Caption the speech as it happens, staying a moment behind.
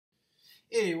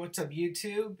Hey, what's up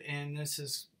YouTube? And this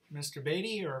is Mr.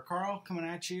 Beatty or Carl coming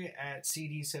at you at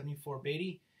CD74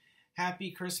 Beatty.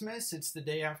 Happy Christmas. It's the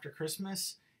day after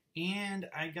Christmas and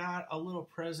I got a little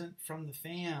present from the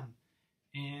fam.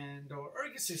 Or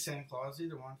you can say Santa Claus,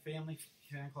 either one, family,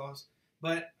 Santa Claus.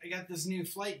 But I got this new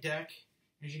flight deck.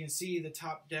 As you can see, the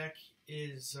top deck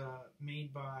is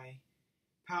made by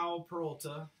Powell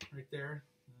Peralta, right there,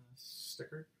 the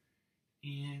sticker.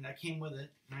 And I came with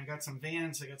it, and I got some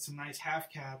Vans. I got some nice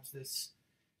half cabs this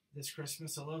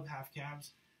Christmas. I love half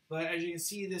cabs. But as you can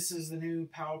see, this is the new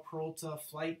Powell Peralta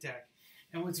flight deck.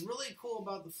 And what's really cool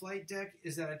about the flight deck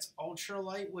is that it's ultra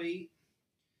lightweight.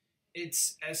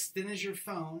 It's as thin as your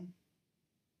phone.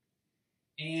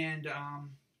 And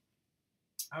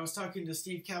I was talking to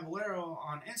Steve Cavallero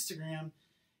on Instagram.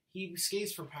 He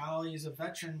skates for Powell. He's a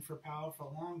veteran for Powell for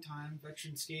a long time,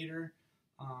 veteran skater.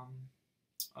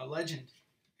 A legend,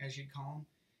 as you'd call him,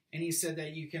 and he said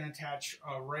that you can attach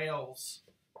rails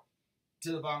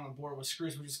to the bottom of the board with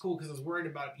screws, which is cool because I was worried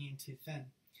about it being too thin.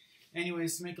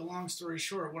 Anyways, to make a long story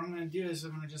short, what I'm going to do is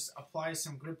I'm going to just apply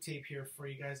some grip tape here for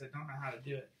you guys that don't know how to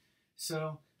do it.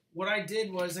 So what I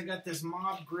did was I got this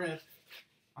Mob grip.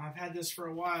 I've had this for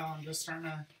a while. I'm just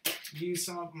starting to use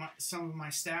some of my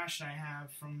stash that I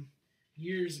have from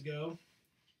years ago,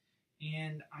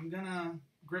 and I'm gonna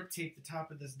grip tape the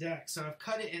top of this deck. So I've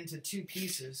cut it into two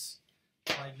pieces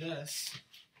like this,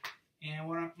 and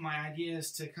my idea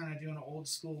is to kind of do an old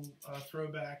school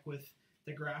throwback with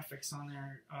the graphics on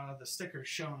there, the stickers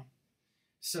showing.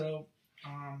 So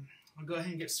I'll go ahead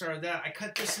and get started with that. I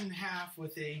cut this in half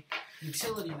with a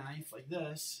utility knife like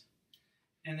this,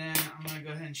 and then I'm going to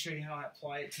go ahead and show you how I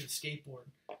apply it to the skateboard.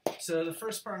 So the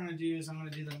first part I'm going to do is I'm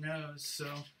going to do the nose. So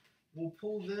we'll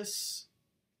pull this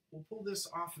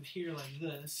off of here like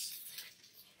this.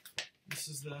 This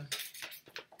is the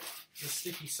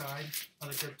sticky side of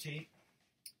the grip tape.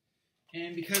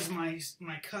 And because my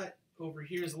cut over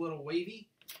here is a little wavy,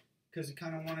 because we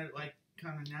kind of want it like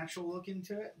kind of natural look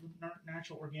into it,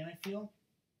 natural organic feel,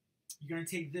 you're going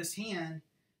to take this hand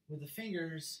with the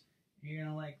fingers, and you're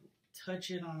going to like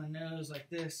touch it on the nose like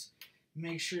this.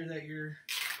 Make sure that you're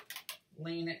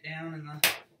laying it down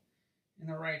in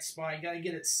the right spot. You got to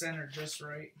get it centered just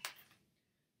right.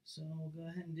 So we'll go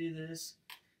ahead and do this.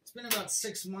 It's been about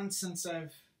 6 months since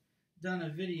I've done a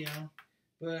video,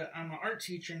 but I'm an art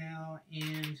teacher now,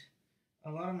 and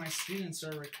a lot of my students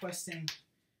are requesting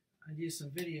I do some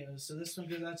videos. So this one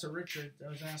goes out to Richard that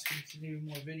was asking to do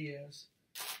more videos,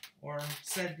 or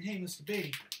said, "Hey, Mr.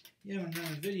 Beatty, you haven't done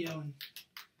a video in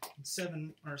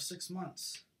 7 or 6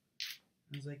 months."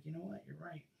 I was like, you know what, you're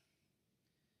right.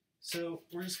 So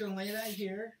we're just going to lay that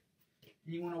here,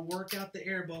 and you want to work out the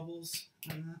air bubbles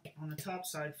on the top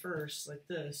side first, like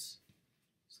this.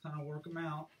 Just kind of work them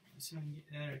out. Let's see if I can get,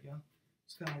 there we go.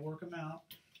 Just kind of work them out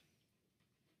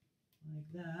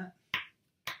like that.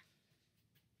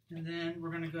 And then we're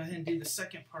going to go ahead and do the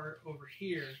second part over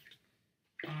here.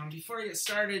 Before I get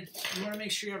started, you want to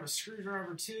make sure you have a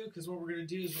screwdriver too, because what we're going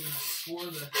to do is we're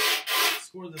going to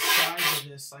score the sides of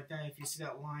this like that, if you see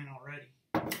that line already.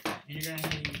 And you're going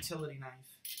to need a utility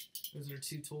knife. Those are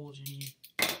 2 tools you need.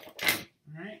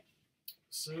 Alright,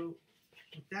 so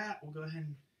with that, we'll go ahead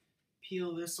and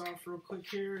peel this off real quick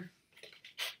here.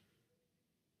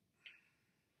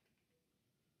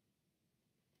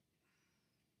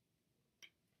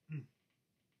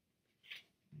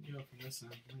 Go from this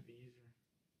end, it might be easier.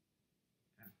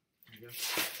 Yeah, there you go.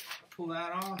 Pull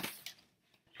that off,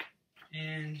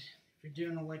 and if you're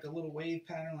doing like a little wave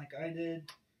pattern like I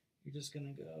did, you're just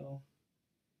gonna go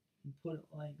and put it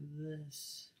like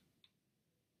this.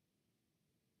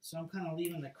 So I'm kind of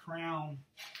leaving the crown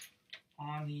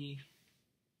on the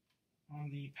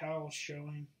Powell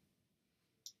showing,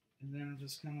 and then I'm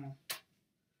just kind of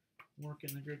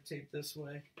working the grip tape this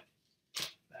way,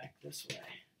 back this way.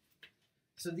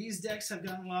 So these decks have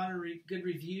gotten a lot of good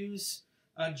reviews.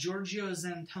 Giorgio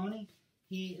Zantoni,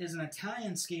 he is an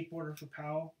Italian skateboarder for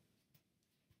Powell.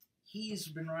 He's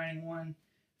been riding one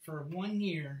for 1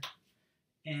 year,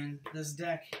 and this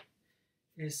deck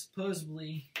is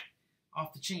supposedly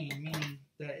off the chain, meaning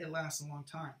that it lasts a long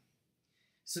time.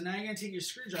 So now you're going to take your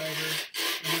screwdriver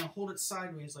and you're going to hold it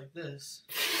sideways like this.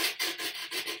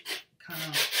 Kind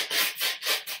of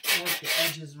work the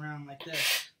edges around like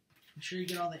this. Make sure you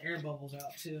get all the air bubbles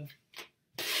out too.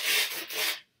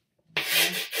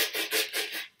 Okay.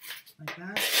 Like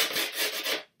that.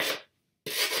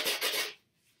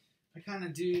 I kind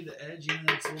of do the edge even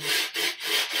though it's a little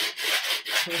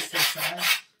close to the side.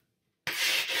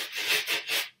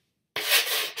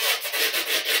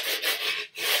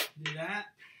 Do that.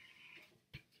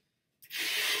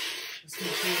 Just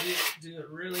make sure you do it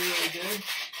really, really good.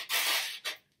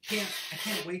 I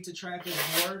can't wait to try out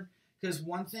this board, because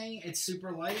one thing, it's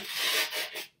super light,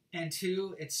 and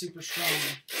two, it's super strong.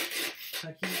 So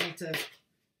I can't wait to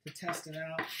test it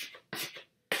out.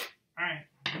 Alright,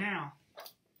 now,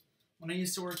 when I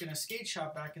used to work in a skate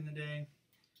shop back in the day,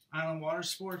 Island Water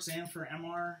Sports and for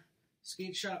MR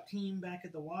skate shop team back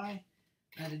at the Y,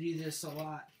 I had to do this a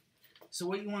lot. So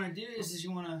what you want to do is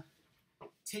you want to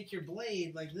take your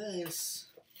blade like this,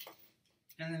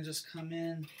 and then just come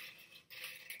in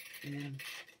and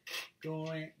go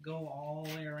all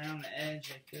the way around the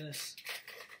edge like this,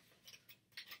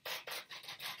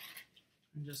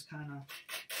 and just kind of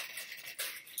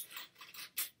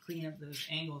clean up those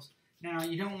angles. Now,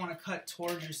 you don't want to cut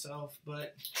towards yourself,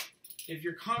 but if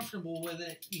you're comfortable with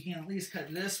it, you can at least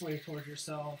cut this way towards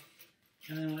yourself,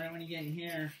 and then right when you get in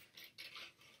here,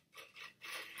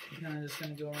 you're kind of just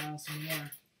going to go around some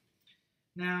more.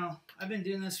 Now, I've been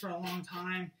doing this for a long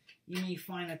time. You may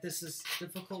find that this is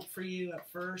difficult for you at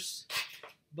first,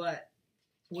 but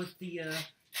with the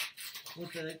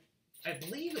I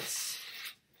believe it's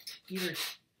either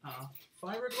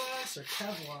fiberglass or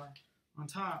Kevlar on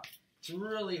top, it's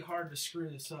really hard to screw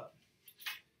this up.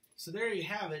 So there you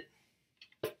have it.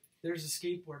 There's a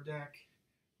skateboard deck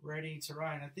ready to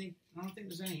ride. I don't think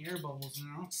there's any air bubbles in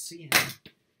it. I don't see any.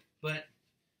 But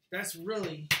that's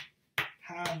really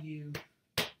how you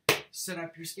set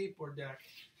up your skateboard deck.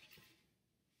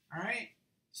 Alright,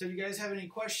 so if you guys have any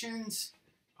questions,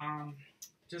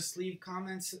 just leave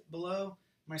comments below.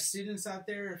 My students out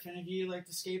there, if any of you like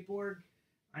to skateboard,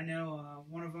 I know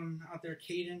one of them out there,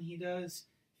 Caden, he does.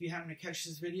 If you happen to catch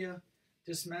this video,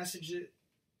 just message it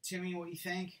to me what you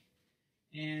think.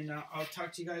 And I'll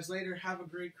talk to you guys later. Have a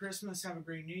great Christmas. Have a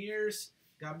great New Year's.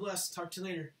 God bless. Talk to you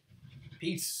later.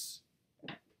 Peace.